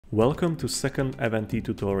Welcome to second Eventee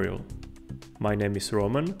tutorial. My name is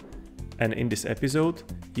Roman, and in this episode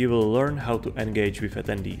you will learn how to engage with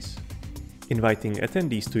attendees. Inviting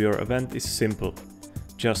attendees to your event is simple.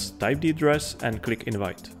 Just type the address and click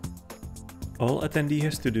invite. All attendee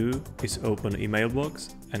has to do is open email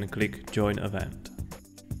box and click join event.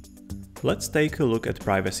 Let's take a look at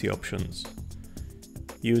privacy options.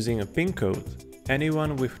 Using a PIN code,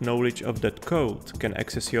 anyone with knowledge of that code can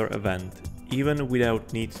access your event even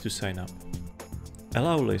without need to sign up.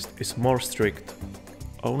 Allow list is more strict.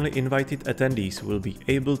 Only invited attendees will be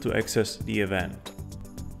able to access the event.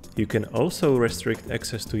 You can also restrict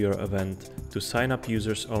access to your event to sign up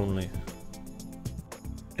users only.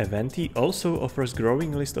 Eventee also offers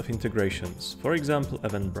growing list of integrations, for example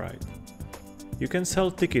Eventbrite. You can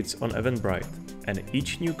sell tickets on Eventbrite, and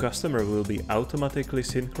each new customer will be automatically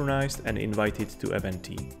synchronized and invited to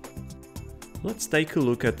Eventee. Let's take a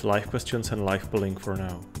look at live questions and live polling for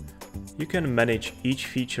now. You can manage each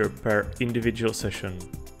feature per individual session.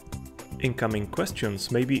 Incoming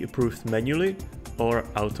questions may be approved manually or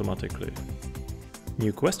automatically.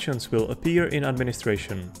 New questions will appear in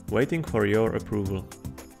administration, waiting for your approval.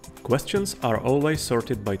 Questions are always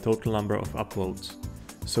sorted by total number of upvotes,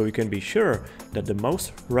 so you can be sure that the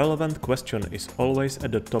most relevant question is always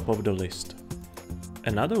at the top of the list.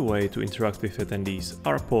 Another way to interact with attendees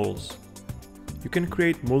are polls. You can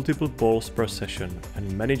create multiple polls per session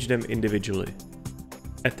and manage them individually.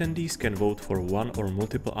 Attendees can vote for one or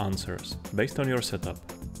multiple answers based on your setup.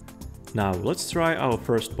 Now let's try our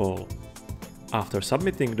first poll. After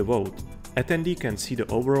submitting the vote, attendee can see the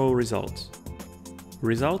overall results.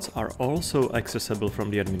 Results are also accessible from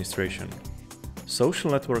the administration. Social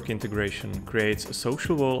network integration creates a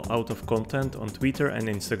social wall out of content on Twitter and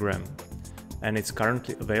Instagram, and it's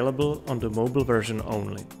currently available on the mobile version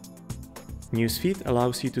only. Newsfeed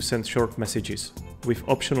allows you to send short messages, with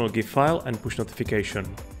optional GIF file and push notification.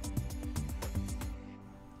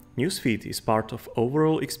 Newsfeed is part of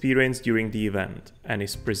overall experience during the event and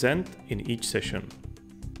is present in each session.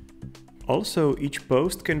 Also, each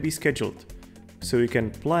post can be scheduled, so you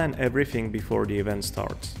can plan everything before the event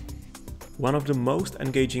starts. One of the most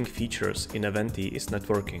engaging features in Eventee is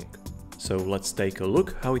networking, so let's take a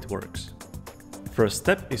look how it works. First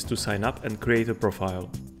step is to sign up and create a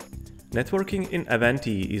profile. Networking in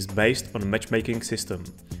Eventee is based on a matchmaking system.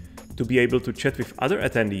 To be able to chat with other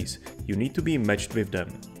attendees, you need to be matched with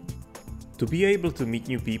them. To be able to meet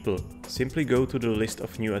new people, simply go to the list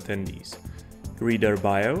of new attendees. Read their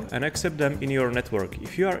bio and accept them in your network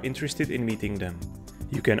if you are interested in meeting them.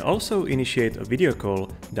 You can also initiate a video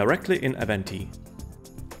call directly in Eventee.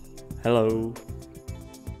 Hello!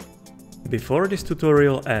 Before this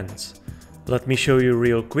tutorial ends, let me show you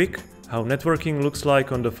real quick how networking looks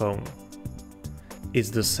like on the phone. It's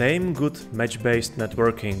the same good match-based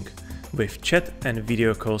networking with chat and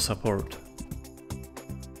video call support.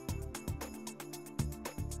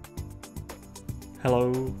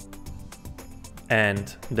 Hello!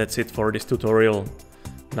 And that's it for this tutorial.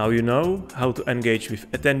 Now you know how to engage with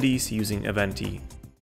attendees using Eventee.